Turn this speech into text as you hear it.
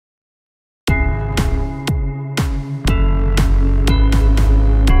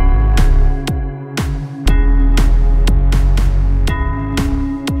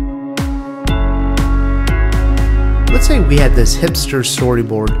we have this hipster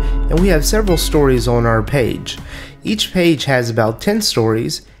storyboard, and we have several stories on our page. Each page has about 10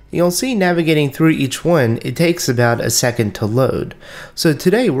 stories. You'll see navigating through each one, it takes about a second to load. So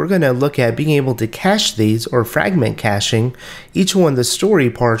today we're going to look at being able to cache these, or fragment caching, each one of the story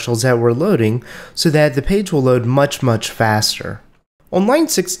partials that we're loading, so that the page will load much faster. On line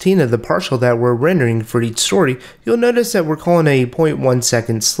 16 of the partial that we're rendering for each story, you'll notice that we're calling a 0.1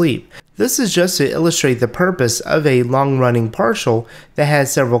 second sleep. This is just to illustrate the purpose of a long-running partial that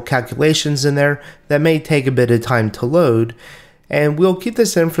has several calculations in there that may take a bit of time to load. And we'll keep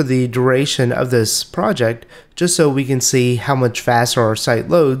this in for the duration of this project, just so we can see how much faster our site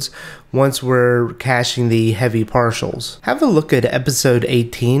loads once we're caching the heavy partials. Have a look at episode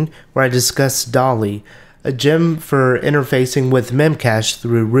 18, where I discuss Dolly, a gem for interfacing with Memcache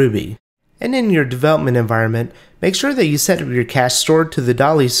through Ruby. And in your development environment, make sure that you set up your cache store to the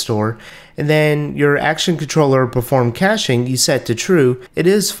Dolly store, and then your action controller perform caching you set to true. It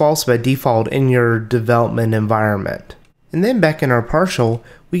is false by default in your development environment. And then back in our partial,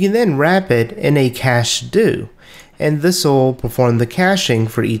 we can then wrap it in a cache do, and this will perform the caching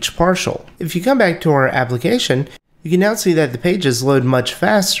for each partial. If you come back to our application, you can now see that the pages load much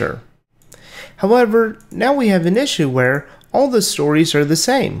faster. However, now we have an issue where all the stories are the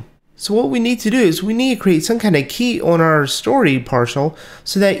same. So what we need to do is we need to create some kind of key on our story partial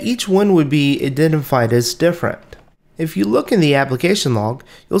so that each one would be identified as different. If you look in the application log,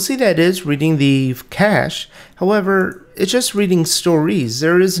 you'll see that it is reading the cache. However, it's just reading stories.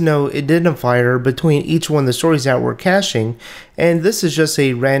 There is no identifier between each one of the stories that we're caching, and this is just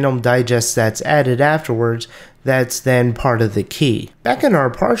a random digest that's added afterwards that's then part of the key. Back in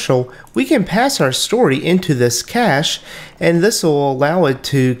our partial, we can pass our story into this cache, and this will allow it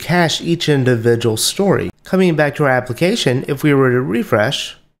to cache each individual story. Coming back to our application, if we were to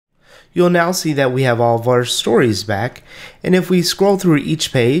refresh, you'll now see that we have all of our stories back, and if we scroll through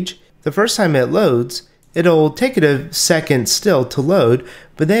each page, the first time it loads, it'll take it a second still to load,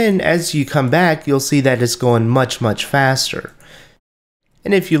 but then as you come back, you'll see that it's going much faster.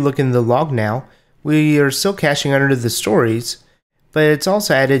 And if you look in the log now, we are still caching under the stories, but it's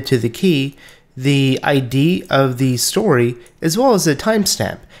also added to the key the ID of the story as well as the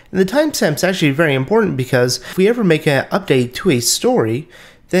timestamp. And the timestamp is actually very important because if we ever make an update to a story,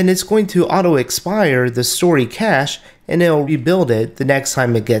 then it's going to auto expire the story cache and it'll rebuild it the next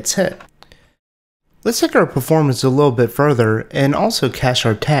time it gets hit. Let's take our performance a little bit further and also cache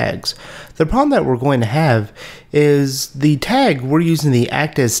our tags. The problem that we're going to have is the tag we're using the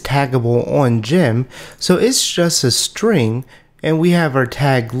act as taggable on gem, so it's just a string and we have our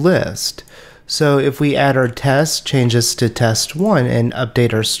tag list. So if we add our test, change this to test1 and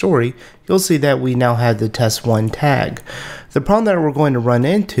update our story, you'll see that we now have the test1 tag. The problem that we're going to run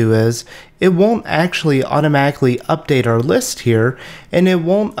into is it won't actually automatically update our list here, and it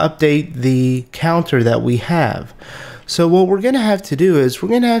won't update the counter that we have. So what we're going to have to do is we're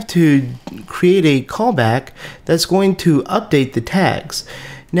going to have to create a callback that's going to update the tags.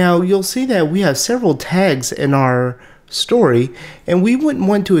 Now you'll see that we have several tags in our story, and we wouldn't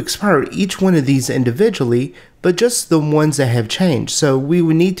want to expire each one of these individually, but just the ones that have changed. So we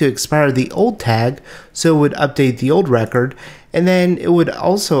would need to expire the old tag, so it would update the old record, and then it would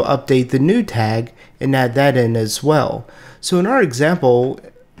also update the new tag and add that in as well. So in our example,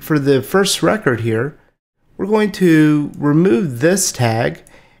 for the first record here, we're going to remove this tag,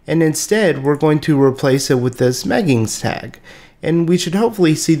 and instead we're going to replace it with this Meggings tag. And we should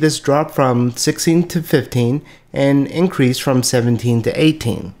hopefully see this drop from 16 to 15 and increase from 17 to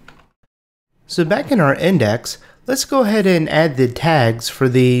 18. So back in our index, let's go ahead and add the tags for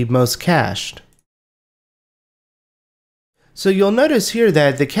the most cached. So you'll notice here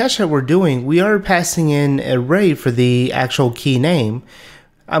that the cache that we're doing, we are passing in an array for the actual key name.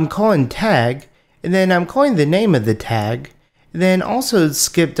 I'm calling tag, and then I'm calling the name of the tag, then also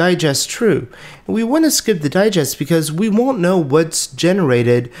skip digest true. And we want to skip the digest because we won't know what's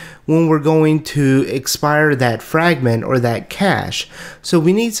generated when we're going to expire that fragment or that cache. So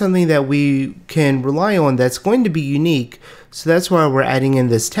we need something that we can rely on that's going to be unique. So that's why we're adding in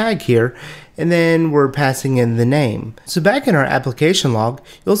this tag here, and then we're passing in the name. So back in our application log,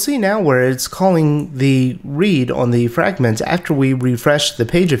 you'll see now where it's calling the read on the fragments after we refresh the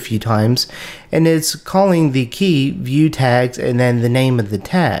page a few times, and it's calling the key view tags and then the name of the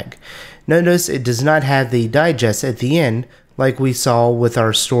tag. Notice it does not have the digest at the end like we saw with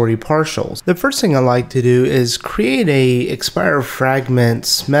our story partials. The first thing I like to do is create a expire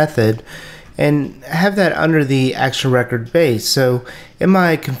fragments method and have that under the action record base. So in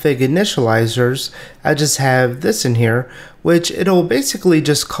my config initializers, I just have this in here which it'll basically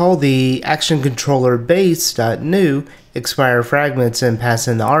just call the action controller base.new expire fragments and pass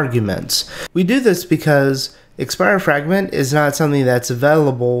in the arguments. We do this because expire fragment is not something that's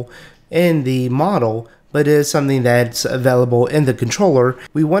available in the model, but is something that's available in the controller.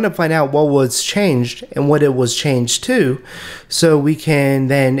 We want to find out what was changed and what it was changed to, so we can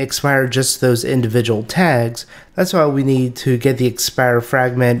then expire just those individual tags. That's why we need to get the expire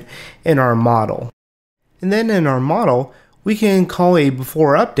fragment in our model. And then in our model, we can call a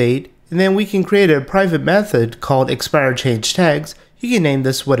before update, and then we can create a private method called expire change tags. You can name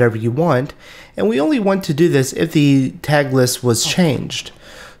this whatever you want, and we only want to do this if the tag list was changed.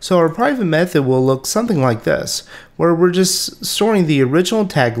 So our private method will look something like this, where we're just storing the original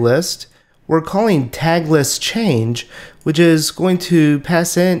tag list. We're calling tag list change, which is going to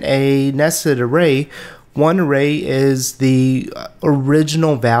pass in a nested array. One array is the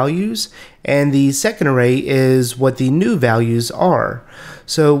original values, and the second array is what the new values are.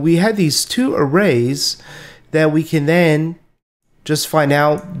 So we have these two arrays that we can then just find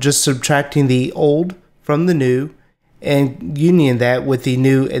out just subtracting the old from the new and union that with the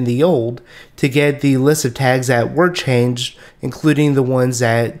new and the old to get the list of tags that were changed, including the ones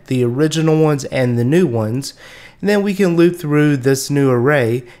that the original ones and the new ones. And then we can loop through this new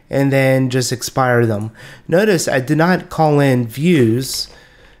array and then just expire them. Notice I did not call in views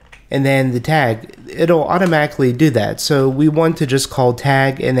and then the tag. It'll automatically do that. So we want to just call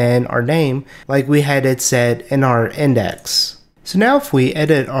tag and then our name like we had it set in our index. So now if we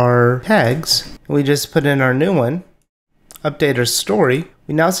edit our tags, we just put in our new one, update our story,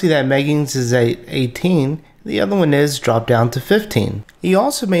 we now see that Megan's is at 18, the other one is dropped down to 15. You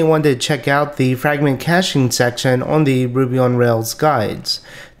also may want to check out the Fragment Caching section on the Ruby on Rails guides.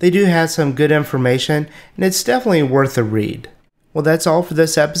 They do have some good information, and it's definitely worth a read. Well, that's all for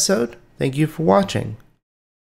this episode. Thank you for watching.